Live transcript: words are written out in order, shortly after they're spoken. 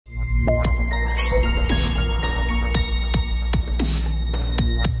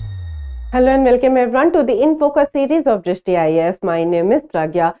Hello and welcome everyone to the In Focus series of Drishti IAS. My name is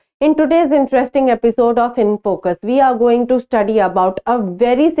Pragya. In today's interesting episode of In Focus, we are going to study about a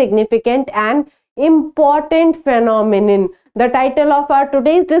very significant and important phenomenon. The title of our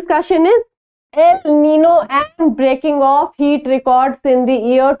today's discussion is El-Nino and breaking of heat records in the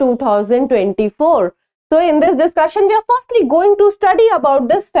year 2024. So in this discussion, we are firstly going to study about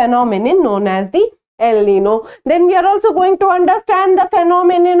this phenomenon known as the El-Nino. Then we are also going to understand the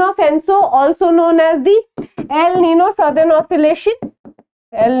phenomenon of ENSO, also known as the El-Nino Southern Oscillation.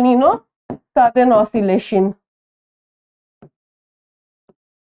 El-Nino Southern Oscillation.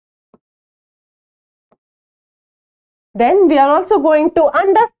 Then we are also going to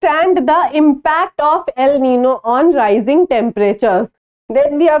understand the impact of El-Nino on rising temperatures.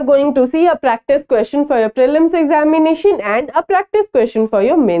 Then we are going to see a practice question for your prelims examination and a practice question for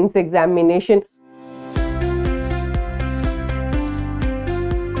your mains examination.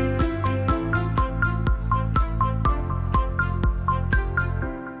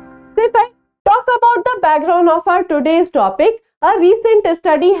 If I talk about the background of our today's topic, a recent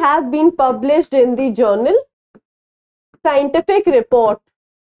study has been published in the journal Scientific Report.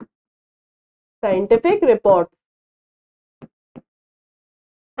 Scientific Reports.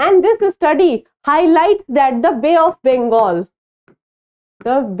 And this study highlights that the Bay of Bengal,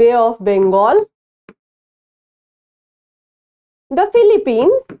 the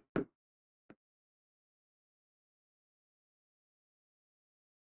Philippines,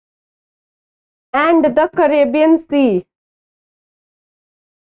 and the Caribbean Sea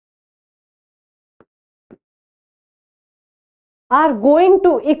are going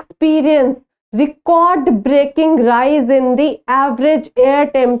to experience record-breaking rise in the average air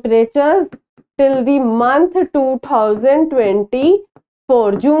temperatures till the month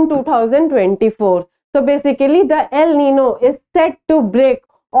 2024, June 2024. So basically the El-Nino is set to break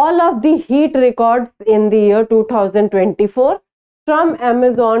all of the heat records in the year 2024. From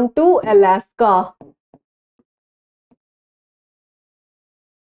Amazon to Alaska.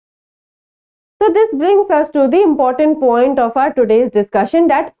 So this brings us to the important point of our today's discussion,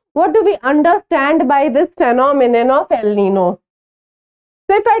 that what do we understand by this phenomenon of El-Nino?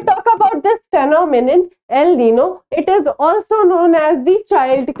 So if I talk about this phenomenon, El-Nino, it is also known as the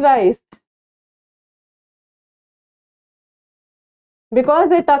Child Christ, because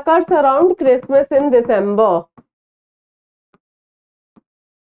it occurs around Christmas in December.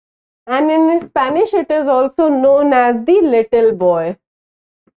 And in Spanish, it is also known as the little boy.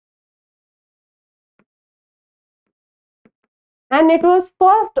 And it was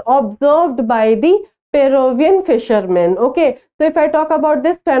first observed by the Peruvian fishermen. Okay, so if I talk about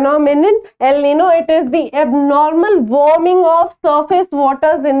this phenomenon, El-Nino, it is the abnormal warming of surface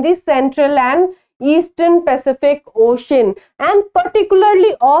waters in the central and eastern Pacific Ocean, and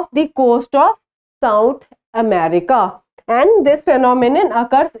particularly off the coast of South America. And this phenomenon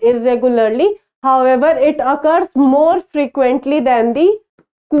occurs irregularly. However, it occurs more frequently than the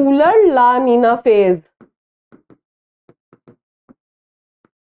cooler La Nina phase.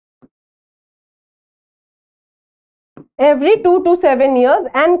 Every 2 to 7 years,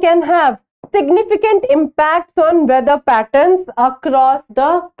 and can have significant impacts on weather patterns across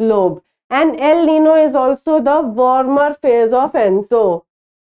the globe. And El-Nino is also the warmer phase of ENSO.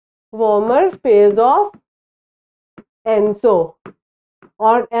 Warmer phase of ENSO,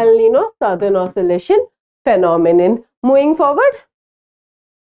 or El-Nino Southern Oscillation phenomenon. Moving forward,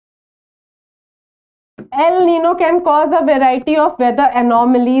 El-Nino can cause a variety of weather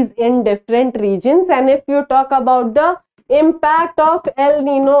anomalies in different regions. And if you talk about the impact of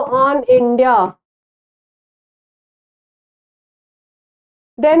El-Nino on India,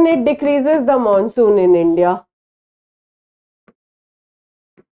 then it decreases the monsoon in India.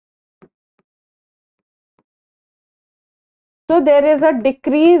 So there is a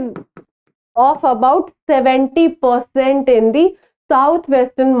decrease of about 70% in the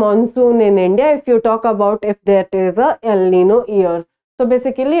southwestern monsoon in India, if you talk about if there is a El-Nino year. So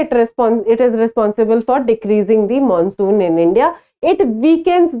basically it is responsible for decreasing the monsoon in India. It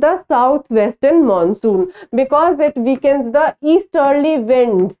weakens the southwestern monsoon because it weakens the easterly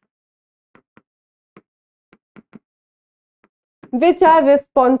winds, which are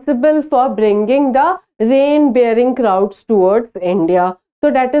responsible for bringing the rain-bearing clouds towards India. So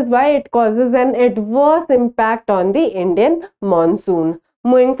that is why it causes an adverse impact on the Indian monsoon.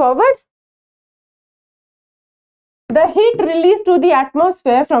 Moving forward, the heat released to the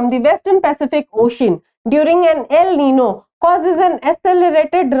atmosphere from the Western Pacific Ocean during an El-Nino causes an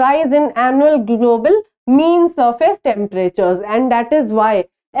accelerated rise in annual global mean surface temperatures, and that is why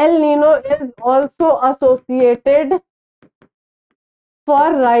El-Nino is also associated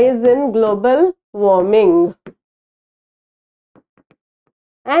for rise in global warming.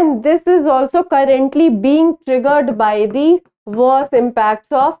 And this is also currently being triggered by the worse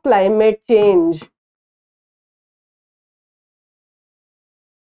impacts of climate change.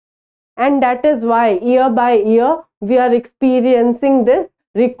 And that is why year by year we are experiencing this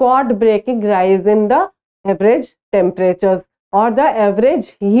record-breaking rise in the average temperatures or the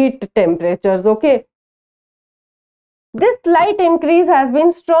average heat temperatures. Okay. This slight increase has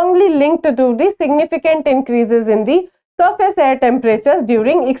been strongly linked to the significant increases in the surface air temperatures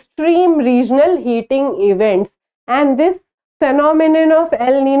during extreme regional heating events. And this phenomenon of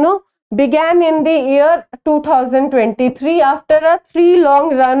El Nino began in the year 2023 after a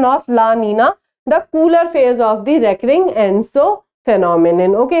 3-long run of La Nina, the cooler phase of the recurring ENSO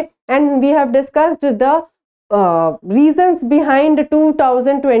phenomenon. Okay, and we have discussed the reasons behind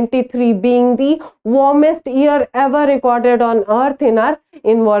 2023 being the warmest year ever recorded on Earth in our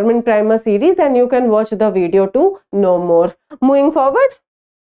Environment Primer series, and you can watch the video to know more. Moving forward,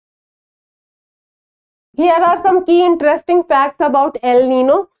 here are some key interesting facts about El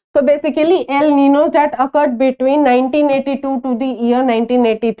Nino. So basically, El Ninos that occurred between 1982 to the year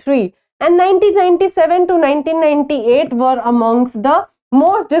 1983 and 1997 to 1998 were amongst the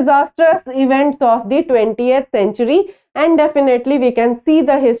most disastrous events of the 20th century, and definitely we can see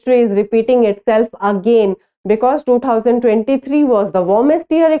the history is repeating itself again, because 2023 was the warmest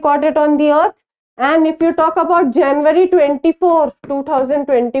year recorded on the earth. And if you talk about January 24,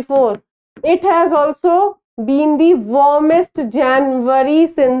 2024, it has also been the warmest January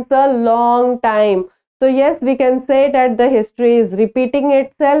since a long time. So yes, we can say that the history is repeating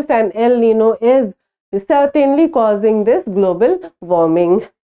itself, and El Nino is certainly causing this global warming.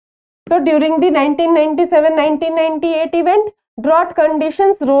 So during the 1997-1998 event, drought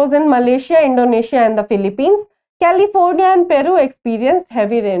conditions rose in Malaysia, Indonesia and the Philippines. California and Peru experienced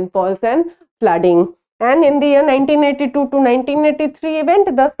heavy rainfalls and flooding. And in the year 1982 to 1983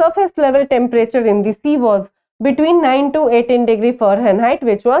 event, the surface level temperature in the sea was between 9 to 18 degree Fahrenheit,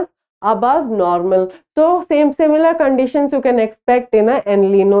 which was above normal. So similar conditions you can expect in a El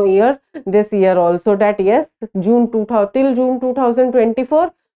Nino year this year also, that yes, till June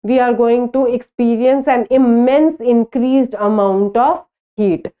 2024 we are going to experience an immense increased amount of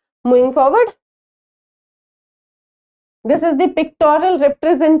heat. Moving forward, this is the pictorial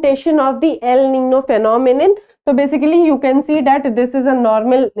representation of the El Nino phenomenon. So basically you can see that this is a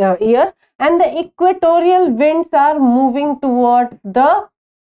normal year, and the equatorial winds are moving towards the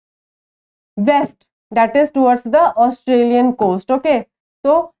west, that is towards the Australian coast. Okay,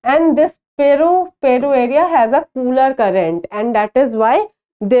 so and this Peru area has a cooler current, and that is why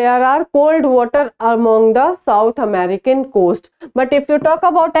there are cold water among the South American coast. But if you talk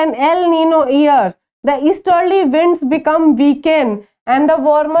about an El Nino year, the easterly winds become weakened and the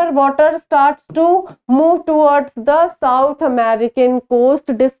warmer water starts to move towards the South American coast,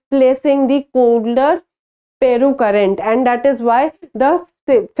 displacing the colder Peru current, and that is why the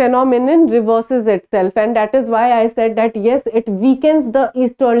phenomenon reverses itself. And that is why I said that yes, it weakens the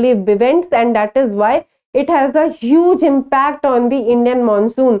easterly winds, and that is why it has a huge impact on the Indian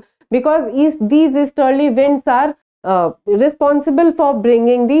monsoon, because these easterly winds are responsible for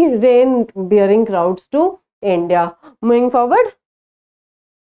bringing the rain bearing clouds to India. Moving forward,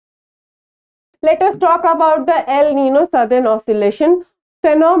 let us talk about the El Nino Southern Oscillation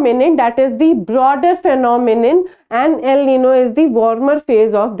phenomenon, that is the broader phenomenon, and El Nino is the warmer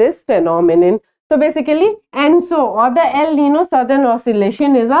phase of this phenomenon. So basically, ENSO or the El Nino Southern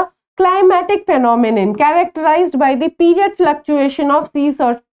Oscillation is a climatic phenomenon characterized by the period fluctuation of sea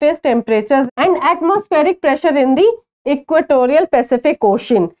surface temperatures and atmospheric pressure in the equatorial Pacific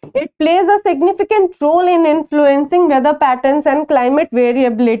Ocean. It plays a significant role in influencing weather patterns and climate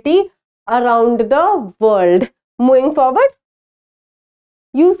variability around the world. Moving forward,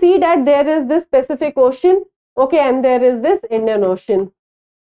 you see that there is this Pacific Ocean, okay, and there is this Indian Ocean.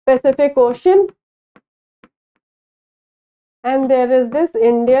 Pacific Ocean, and there is this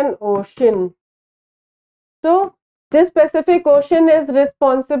Indian Ocean. So this Pacific Ocean is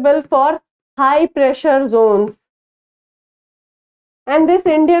responsible for high pressure zones, and this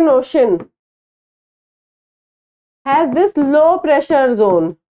Indian Ocean has this low pressure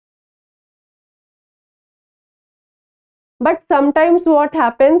zone. But sometimes what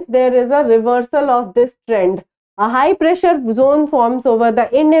happens, there is a reversal of this trend. A high pressure zone forms over the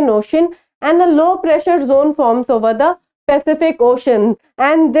Indian Ocean and a low pressure zone forms over the Pacific Ocean,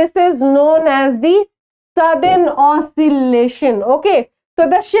 and this is known as the Southern Oscillation. Okay, So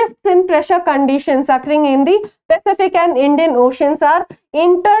the shifts in pressure conditions occurring in the Pacific and Indian Oceans are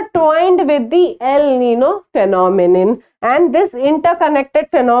intertwined with the El-Nino phenomenon, and this interconnected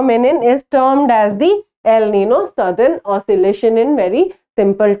phenomenon is termed as the El-Nino Southern Oscillation in very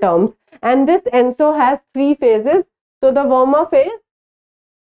simple terms. And this ENSO has three phases. So the warmer phase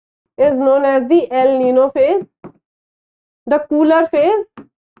is known as the El-Nino phase. The cooler phase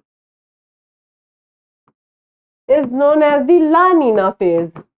is known as the La Nina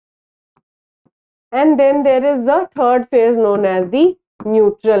phase. And then there is the third phase known as the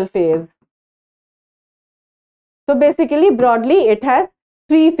neutral phase. So basically, broadly, it has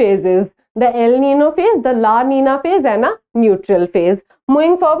three phases: the El-Nino phase, the La Nina phase, and a neutral phase.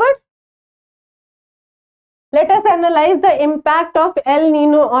 Moving forward, let us analyze the impact of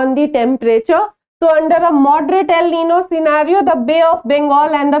El-Nino on the temperature. So under a moderate El-Nino scenario, the Bay of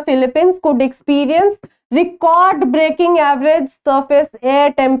Bengal and the Philippines could experience record-breaking average surface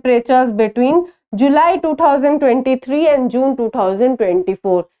air temperatures between July 2023 and June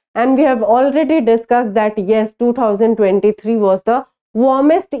 2024. And we have already discussed that yes, 2023 was the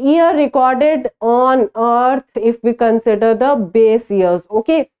warmest year recorded on Earth if we consider the base years.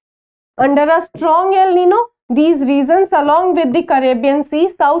 Okay. Under a strong El-Nino, these regions along with the Caribbean Sea,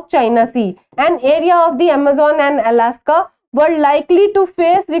 South China Sea and area of the Amazon and Alaska were likely to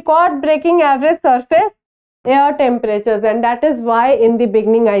face record-breaking average surface air temperatures. And that is why in the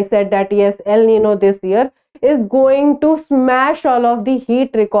beginning I said that yes, El-Nino this year is going to smash all of the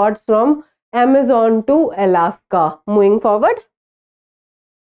heat records from Amazon to Alaska. Moving forward,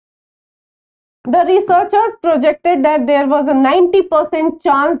 the researchers projected that there was a 90%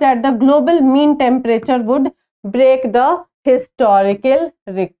 chance that the global mean temperature would break the historical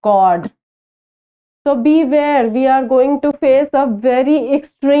record. So beware, we are going to face a very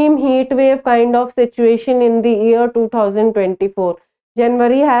extreme heat wave kind of situation in the year 2024.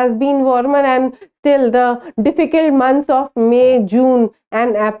 January has been warmer and still the difficult months of May, June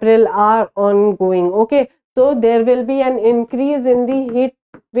and April are ongoing. Okay, so there will be an increase in the heat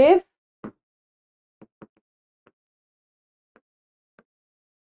waves.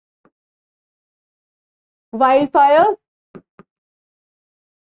 Wildfires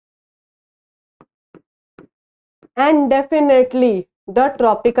and definitely the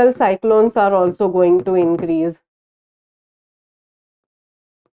tropical cyclones are also going to increase.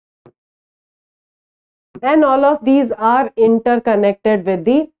 And all of these are interconnected with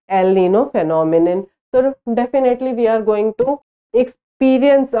the El-Nino phenomenon. So definitely we are going to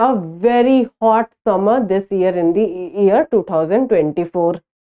experience a very hot summer this year in the year 2024.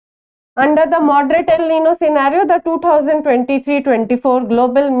 Under the moderate El-Nino scenario, the 2023-24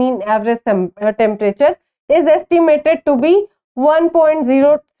 global mean average temperature is estimated to be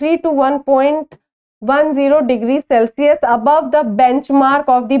 1.03 to 1.10 degrees Celsius above the benchmark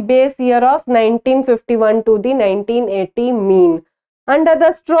of the base year of 1951 to the 1980 mean. Under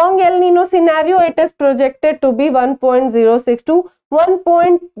the strong El-Nino scenario, it is projected to be 1.06 to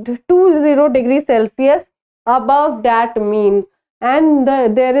 1.20 degrees Celsius above that mean. And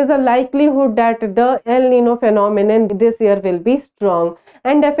there is a likelihood that the El-Nino phenomenon this year will be strong.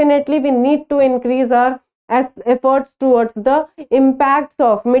 And definitely we need to increase our efforts towards the impacts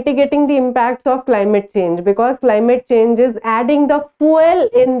of mitigating the impacts of climate change, because climate change is adding the fuel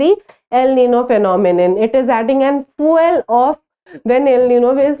in the El-Nino phenomenon. It is adding an fuel of when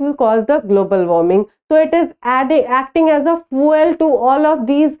El-Nino waves will cause the global warming. So it is acting as a fuel to all of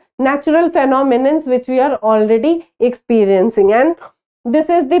these natural phenomena which we are already experiencing. And this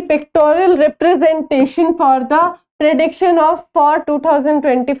is the pictorial representation for the prediction of for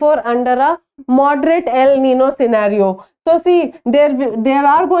 2024 under a moderate El-Nino scenario. So see, there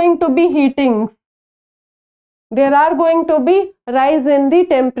are going to be heatings. There are going to be rise in the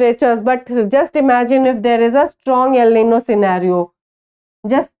temperatures, but just imagine if there is a strong El-Nino scenario.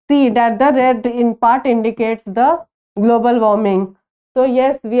 Just see that the red in part indicates the global warming. So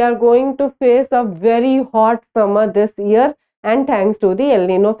yes, we are going to face a very hot summer this year, and thanks to the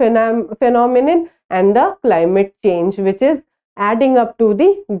El-Nino phenomenon and the climate change, which is adding up to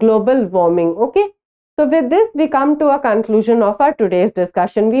the global warming. Okay. So with this, we come to a conclusion of our today's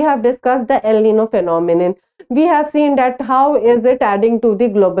discussion. We have discussed the El-Nino phenomenon. We have seen that how is it adding to the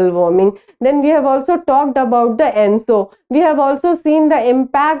global warming. Then we have also talked about the ENSO. We have also seen the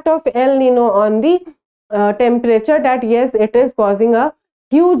impact of El-Nino on the temperature, that yes, it is causing a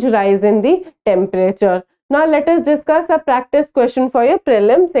huge rise in the temperature. Now let us discuss a practice question for your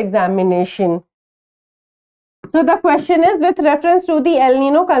prelims examination. So the question is, with reference to the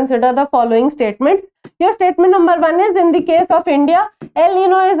El-Nino, consider the following statements. Your statement number 1 is, in the case of India,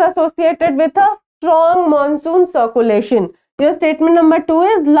 El-Nino is associated with a strong monsoon circulation. Your statement number 2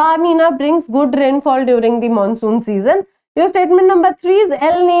 is La Nina brings good rainfall during the monsoon season. Your statement number 3 is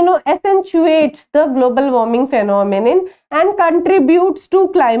El-Nino accentuates the global warming phenomenon and contributes to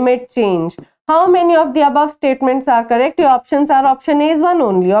climate change. How many of the above statements are correct? Your options are option A is 1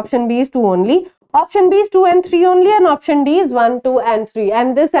 only, option B is 2 only, option B is 2 and 3 only, and option D is 1, 2 and 3.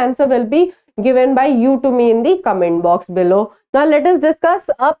 And this answer will be given by you to me in the comment box below. Now let us discuss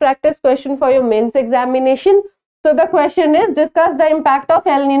a practice question for your mains examination. So the question is, discuss the impact of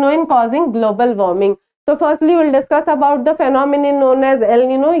El Nino in causing global warming. So firstly, you will discuss about the phenomenon known as El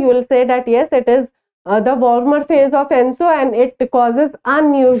Nino. You will say that yes, it is the warmer phase of ENSO and it causes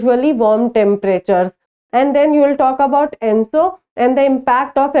unusually warm temperatures. And then you will talk about ENSO and the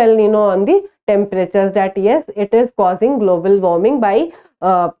impact of El Nino on the temperatures, that yes, it is causing global warming by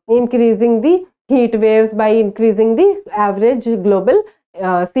increasing the heat waves, by increasing the average global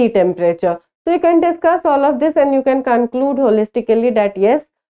sea temperature. So you can discuss all of this and you can conclude holistically that yes,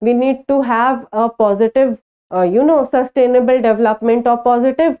 we need to have a positive sustainable development or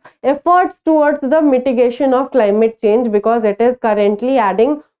positive efforts towards the mitigation of climate change, because it is currently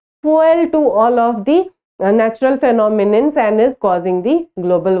adding fuel to all of the natural phenomena and is causing the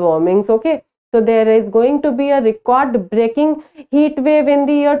global warmings. Okay, so there is going to be a record breaking heat wave in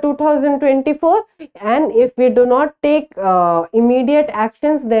the year 2024, and if we do not take immediate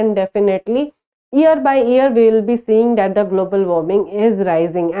actions, then definitely year by year we will be seeing that the global warming is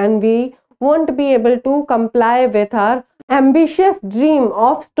rising and we won't be able to comply with our ambitious dream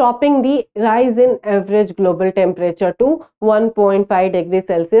of stopping the rise in average global temperature to 1.5 degrees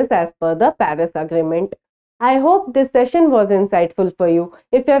Celsius as per the Paris Agreement. I hope this session was insightful for you.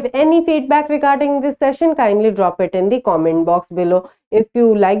 If you have any feedback regarding this session, kindly drop it in the comment box below. If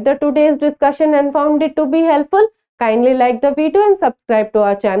you liked today's discussion and found it to be helpful, kindly like the video and subscribe to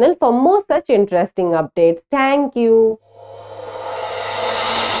our channel for more such interesting updates. Thank you.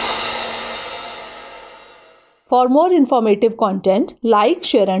 For more informative content, like,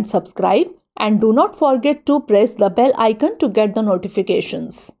 share and subscribe, and do not forget to press the bell icon to get the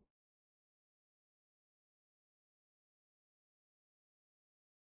notifications.